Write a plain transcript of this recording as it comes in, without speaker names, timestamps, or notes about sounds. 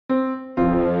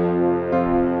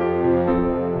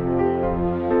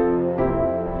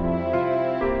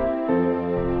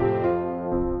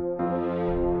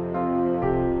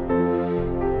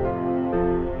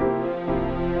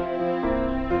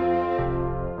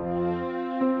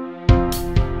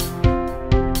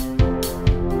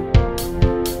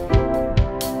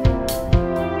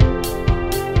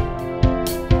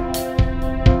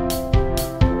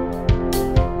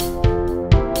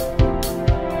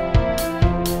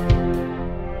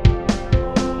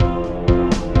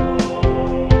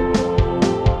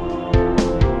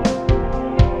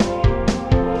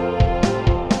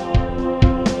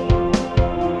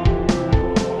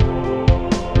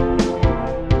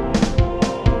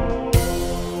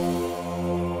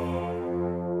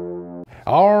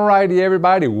All righty,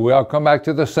 everybody, welcome back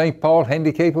to the St. Paul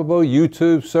Handicapable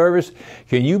YouTube service.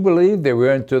 Can you believe that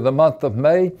we're into the month of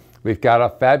May? We've got a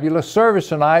fabulous service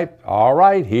tonight. All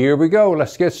right, here we go.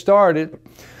 Let's get started.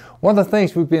 One of the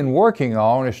things we've been working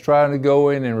on is trying to go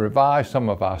in and revise some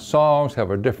of our songs,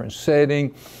 have a different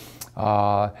setting.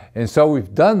 And so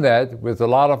we've done that with a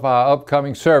lot of our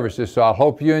upcoming services. So I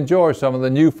hope you enjoy some of the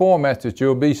new formats that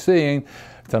you'll be seeing.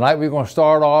 Tonight we're going to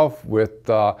start off with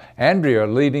Andrea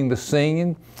leading the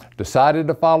singing, Decided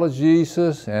to Follow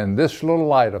Jesus, and This Little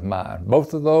Light of Mine.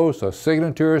 Both of those are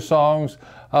signature songs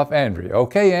of Andrea.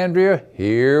 Okay, Andrea,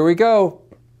 here we go.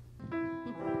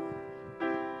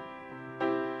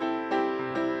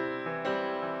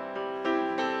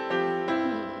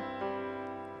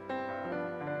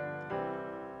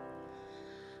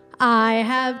 I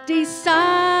have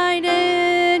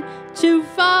decided to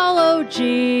follow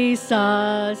Jesus.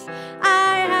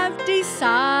 I have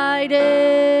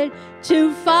decided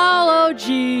to follow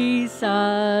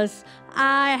Jesus.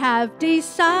 I have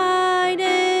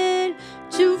decided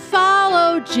to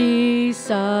follow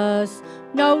Jesus.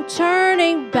 No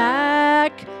turning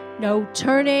back, no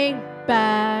turning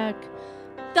back.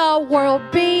 The world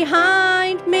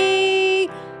behind me,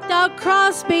 the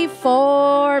cross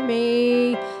before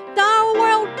me. The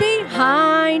world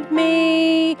behind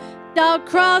me, the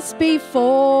cross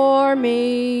before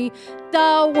me.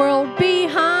 The world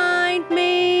behind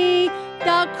me,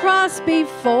 the cross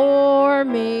before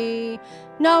me.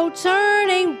 No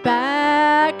turning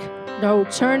back, no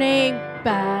turning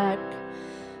back.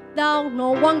 Though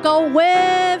no one go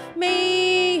with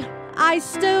me, I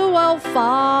still will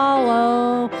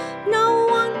follow. No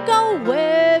one go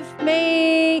with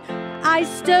me, I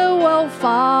still will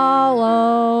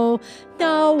follow.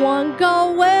 No one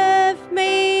go with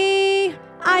me,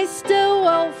 I still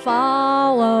will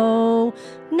follow.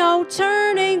 No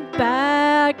turning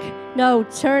back, no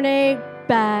turning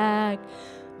back.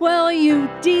 Will you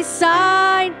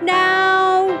decide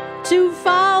now to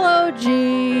follow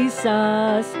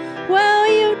Jesus? Will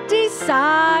you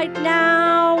decide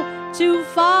now to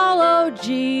follow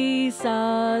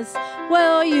Jesus?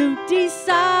 Will you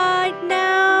decide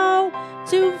now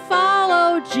to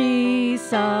follow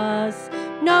Jesus?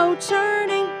 No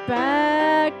turning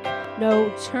back,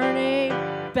 no turning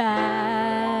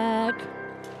back.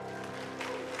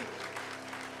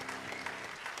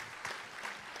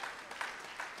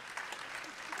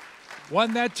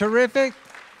 Wasn't that terrific?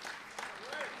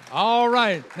 All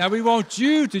right, now we want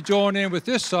you to join in with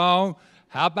this song.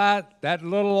 How about That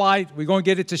Little Light? We're going to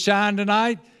get it to shine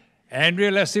tonight.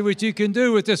 Andrea, let's see what you can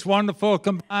do with this wonderful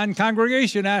combined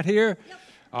congregation out here. Yep.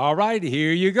 All right,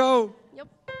 here you go. Yep.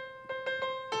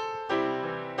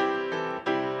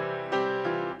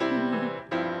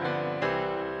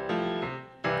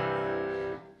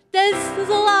 This is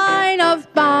a light of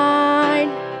mine.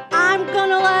 I'm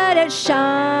gonna let it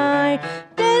shine.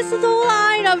 This is a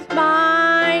light of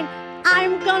mine.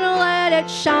 I'm gonna let it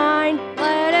shine.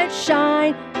 Let it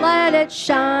shine. Let it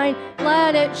shine.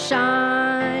 Let it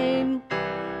shine.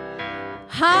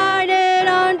 Hide it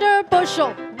under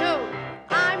bushel. No,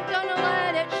 I'm gonna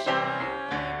let it shine.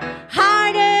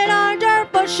 Hide it under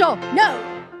bushel. No,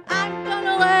 I'm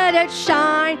gonna let it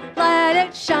shine. Let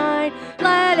it shine.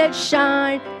 Let it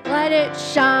shine. Let it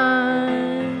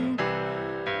shine.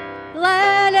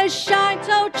 Let it shine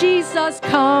till Jesus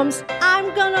comes.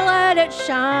 I'm gonna let it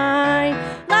shine.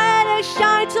 Let it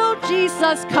shine till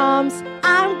Jesus comes.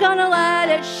 I'm gonna let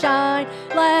it shine.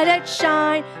 Let it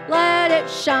shine. Let it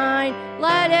shine.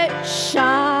 Let it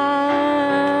shine.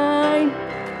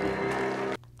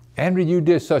 Andrea, you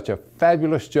did such a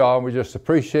fabulous job. We just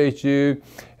appreciate you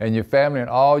and your family and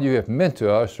all you have meant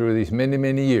to us through these many,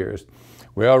 many years.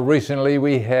 Well, recently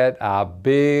we had our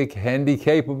big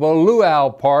Handicapable luau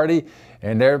party,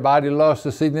 and everybody loves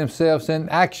to see themselves in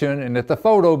action and at the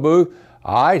photo booth.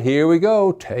 All right, here we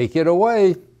go. Take it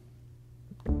away.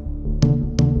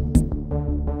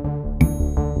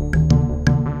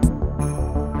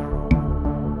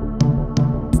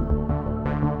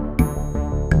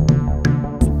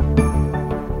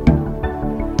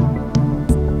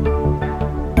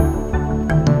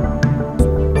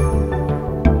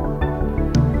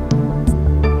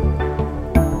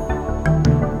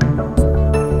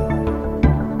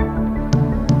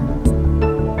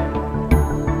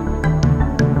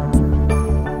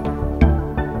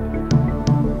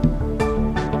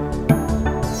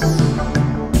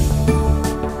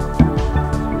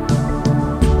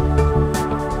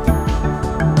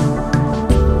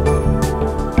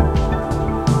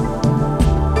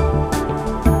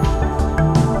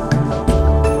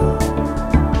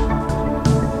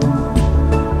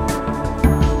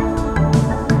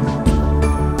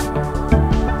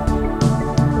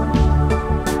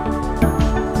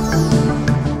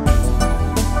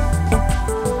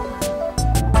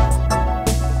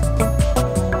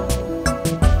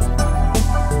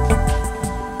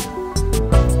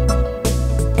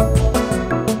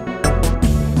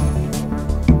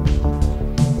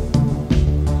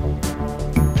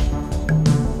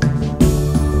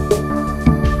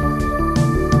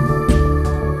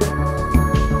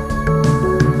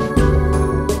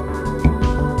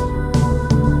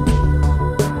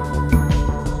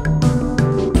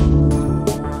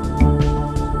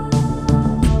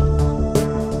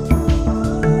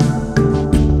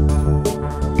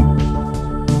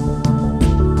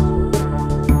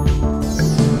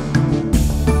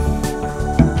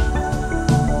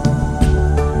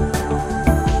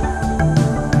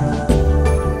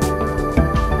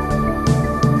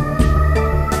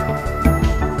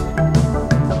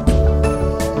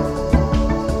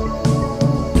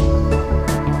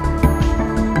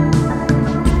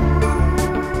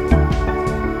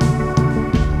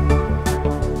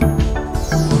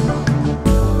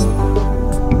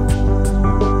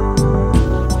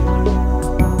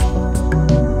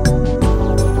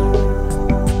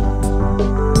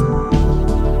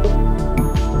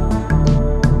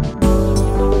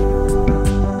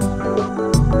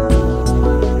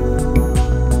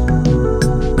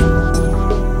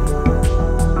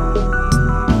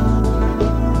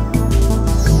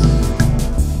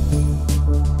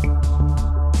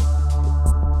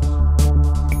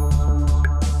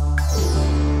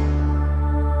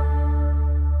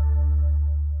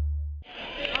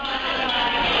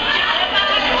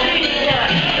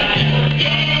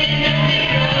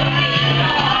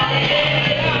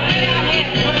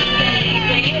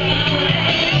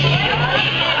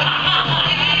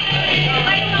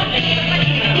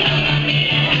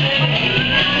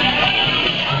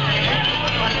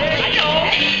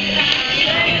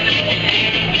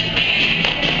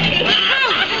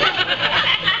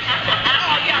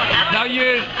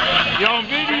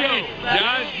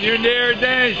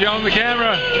 you on the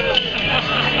camera.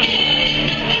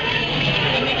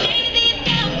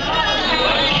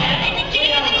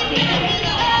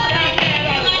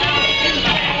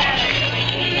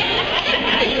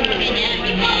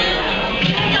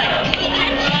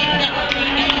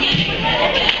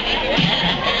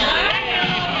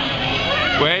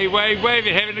 Wave,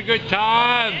 you having a good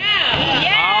time?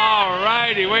 Yeah. All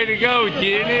righty, way to go,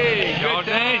 Jenny. Y'all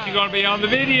dance, you're going to be on the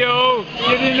video.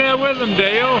 Get in there with them,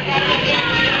 Dale.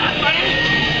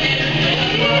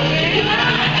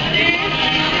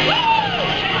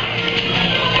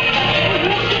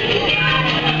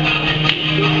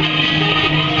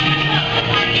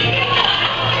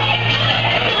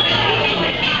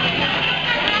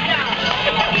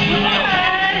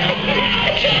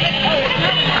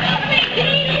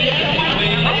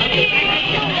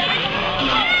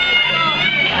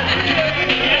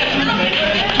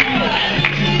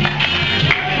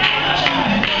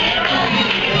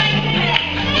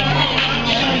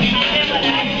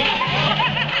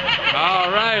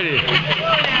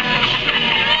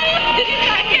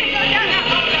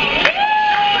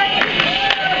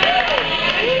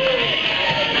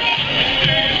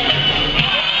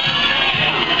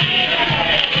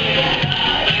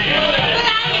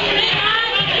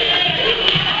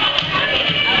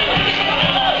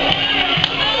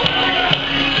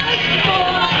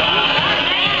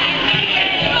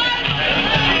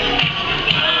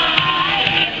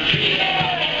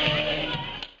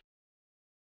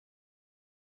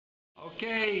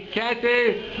 Okay,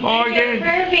 Kathy, Morgan,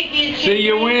 see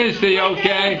you Wednesday,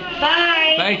 okay?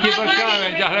 Bye. Thank you for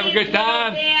coming. Y'all have a good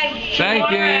time. Thank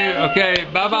you. Okay,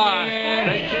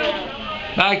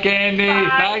 bye-bye. Bye, Candy.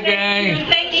 Bye, gang.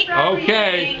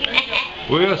 Okay,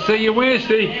 we'll see you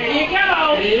Wednesday. There you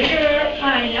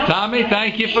go. Tommy,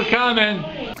 thank you for coming.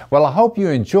 Well, I hope you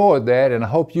enjoyed that, and I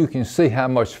hope you can see how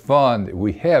much fun that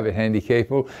we have at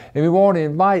Handicapable. And we want to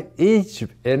invite each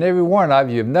and every one of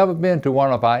you who have never been to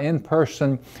one of our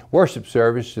in-person worship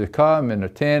services to come and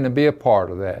attend and be a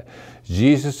part of that.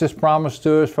 Jesus has promised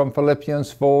to us from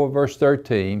Philippians 4, verse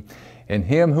 13, "In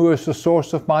Him who is the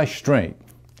source of my strength,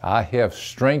 I have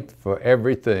strength for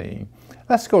everything."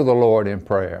 Let's go to the Lord in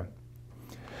prayer.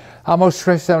 Our most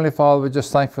gracious Heavenly Father, we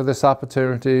just thank you for this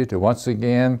opportunity to once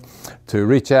again to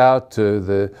reach out to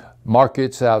the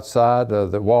markets outside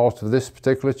of the walls of this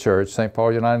particular church, St.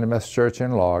 Paul United Methodist Church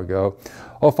in Largo.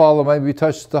 Oh Father, may we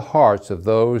touch the hearts of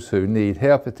those who need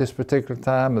help at this particular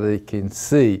time, and they can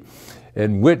see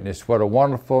and witness what a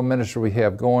wonderful ministry we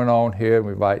have going on here. And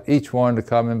we invite each one to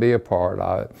come and be a part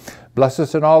of it. Bless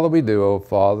us in all that we do, oh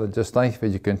Father. Just thank you for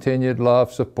your continued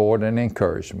love, support, and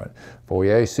encouragement. For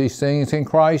we ask these things in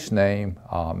Christ's name.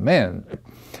 Amen.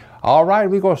 All right,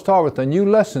 we're going to start with a new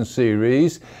lesson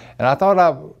series. And I thought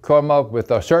I'd come up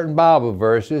with certain Bible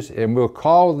verses, and we'll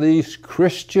call these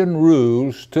Christian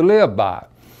rules to live by.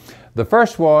 The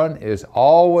first one is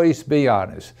always be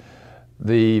honest.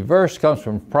 The verse comes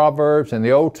from Proverbs in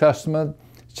the Old Testament,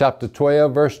 chapter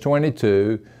 12, verse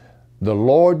 22. The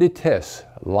Lord detests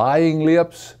lying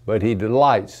lips, but He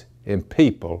delights in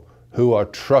people who are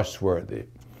trustworthy.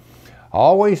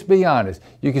 Always be honest.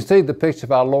 You can see the picture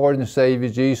of our Lord and Savior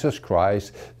Jesus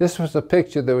Christ. This was a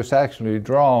picture that was actually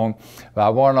drawn by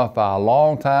one of our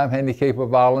longtime Handicapable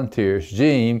volunteers,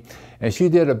 Jean, and she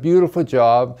did a beautiful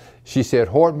job. She said,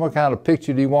 "Horton, what kind of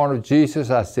picture do you want of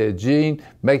Jesus?" I said, "Jean,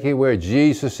 make it where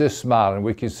Jesus is smiling.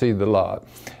 We can see the love."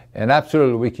 And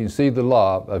absolutely, we can see the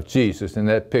love of Jesus in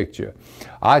that picture.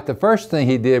 All right, the first thing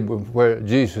He did where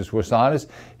Jesus was honest,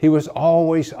 He was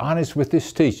always honest with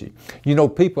His teaching. You know,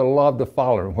 people loved to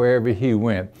follow Him wherever He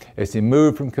went. As He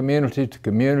moved from community to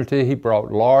community, He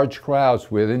brought large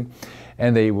crowds with Him,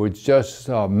 and they were just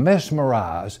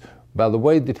mesmerized by the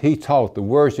way that He taught, the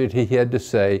words that He had to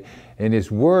say, and His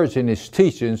words and His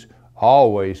teachings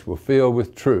always were filled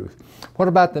with truth. What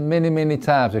about the many, many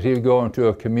times that He would go into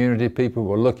a community, people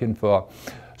were looking for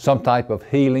some type of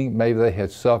healing, maybe they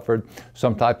had suffered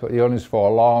some type of illness for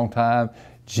a long time.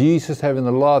 Jesus, having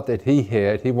the love that He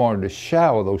had, He wanted to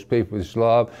shower those people with His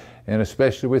love, and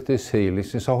especially with His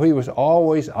healings. And so He was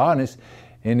always honest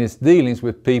in His dealings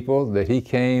with people that He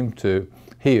came to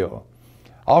heal.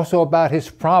 Also about His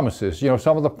promises. You know,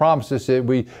 some of the promises that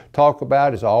we talk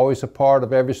about is always a part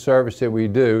of every service that we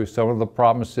do. Some of the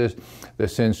promises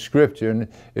that's in Scripture, and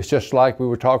it's just like we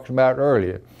were talking about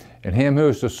earlier. In Him who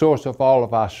is the source of all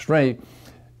of our strength,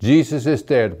 Jesus is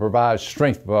there to provide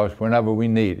strength for us whenever we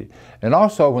need it. And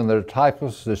also when the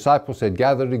disciples had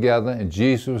gathered together and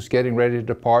Jesus was getting ready to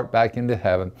depart back into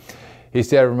heaven, He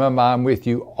said, "Remember, I'm with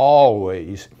you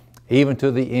always, even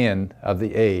to the end of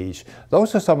the age.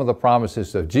 Those are some of the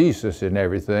promises of Jesus and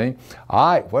everything.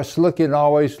 All right, let's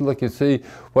always look and see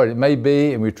what it may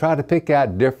be, and we try to pick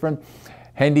out different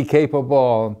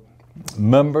handicapable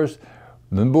members.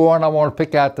 The number one I want to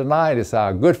pick out tonight is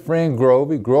our good friend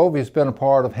Grovey. Grovey has been a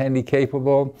part of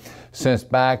Handicapable since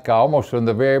back almost from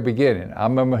the very beginning. I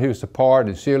remember he was a part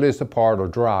and still is a part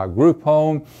of Dry Group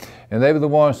Home, and they were the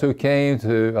ones who came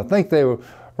to, I think they were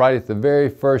right at the very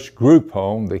first group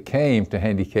home that came to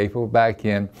Handicapable back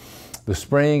in the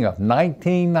spring of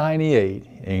 1998,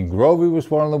 and Grovey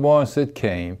was one of the ones that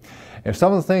came. And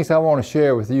some of the things I want to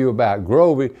share with you about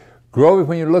Grovey,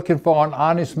 when you're looking for an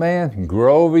honest man,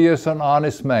 Grovey is an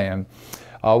honest man.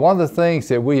 One of the things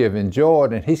that we have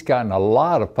enjoyed, and he's gotten a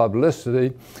lot of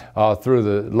publicity through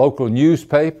the local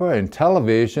newspaper and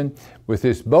television with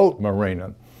his boat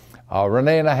marina.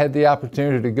 Renee and I had the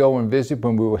opportunity to go and visit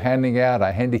when we were handing out a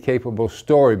Handicapable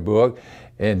storybook,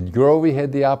 and Grovey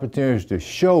had the opportunity to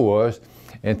show us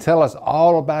and tell us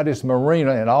all about his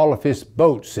marina and all of his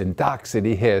boats and docks that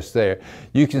he has there.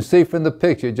 You can see from the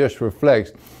picture, it just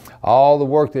reflects all the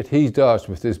work that he does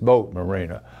with his boat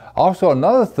marina. Also,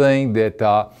 another thing that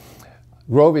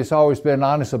Grovey has always been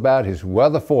honest about his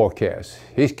weather forecast.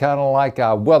 He's kind of like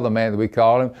our weatherman that we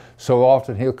call him. So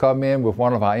often he'll come in with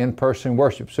one of our in-person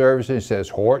worship services and says,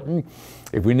 Horton,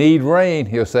 if we need rain,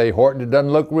 he'll say, Horton, it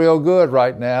doesn't look real good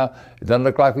right now. It doesn't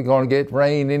look like we're going to get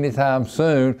rain anytime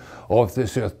soon. Or if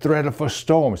there's a threat of a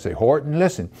storm, say, Horton,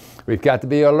 listen, we've got to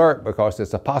be alert because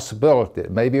there's a possibility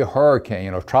that maybe a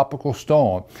hurricane or tropical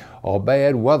storm or a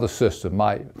bad weather system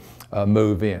might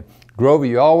move in. Grovey,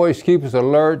 you always keep us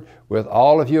alert with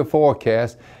all of your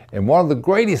forecasts. And one of the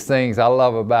greatest things I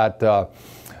love about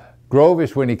Grovey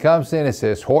is when he comes in and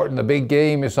says, Horton, the big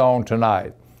game is on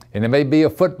tonight. And it may be a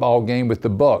football game with the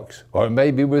Bucks, or it may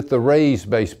be with the Rays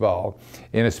baseball.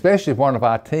 And especially if one of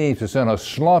our teams is in a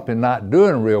slump and not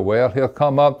doing real well, he'll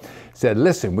come up and say,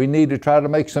 listen, we need to try to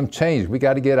make some changes. We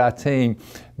got to get our team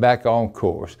back on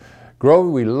course.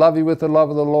 Grovey, we love you with the love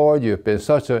of the Lord. You've been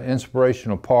such an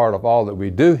inspirational part of all that we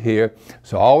do here.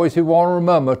 So always you want to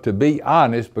remember to be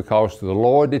honest, because the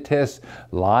Lord detests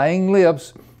lying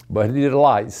lips, but He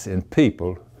delights in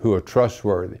people who are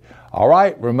trustworthy. All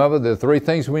right, remember the three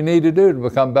things we need to do to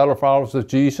become better followers of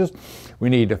Jesus. We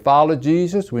need to follow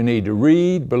Jesus, we need to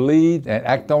read, believe, and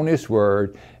act on His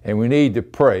Word, and we need to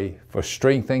pray for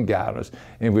strength and guidance.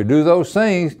 And if we do those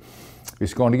things,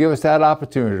 it's going to give us that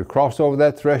opportunity to cross over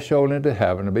that threshold into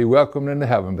heaven and be welcomed into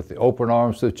heaven with the open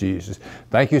arms of Jesus.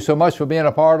 Thank you so much for being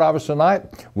a part of us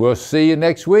tonight. We'll see you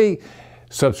next week.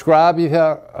 Subscribe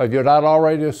if you're not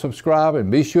already subscribed, and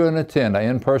be sure and attend our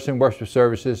in-person worship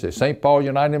services at St. Paul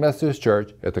United Methodist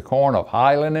Church at the corner of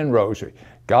Highland and Rosary.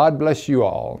 God bless you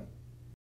all.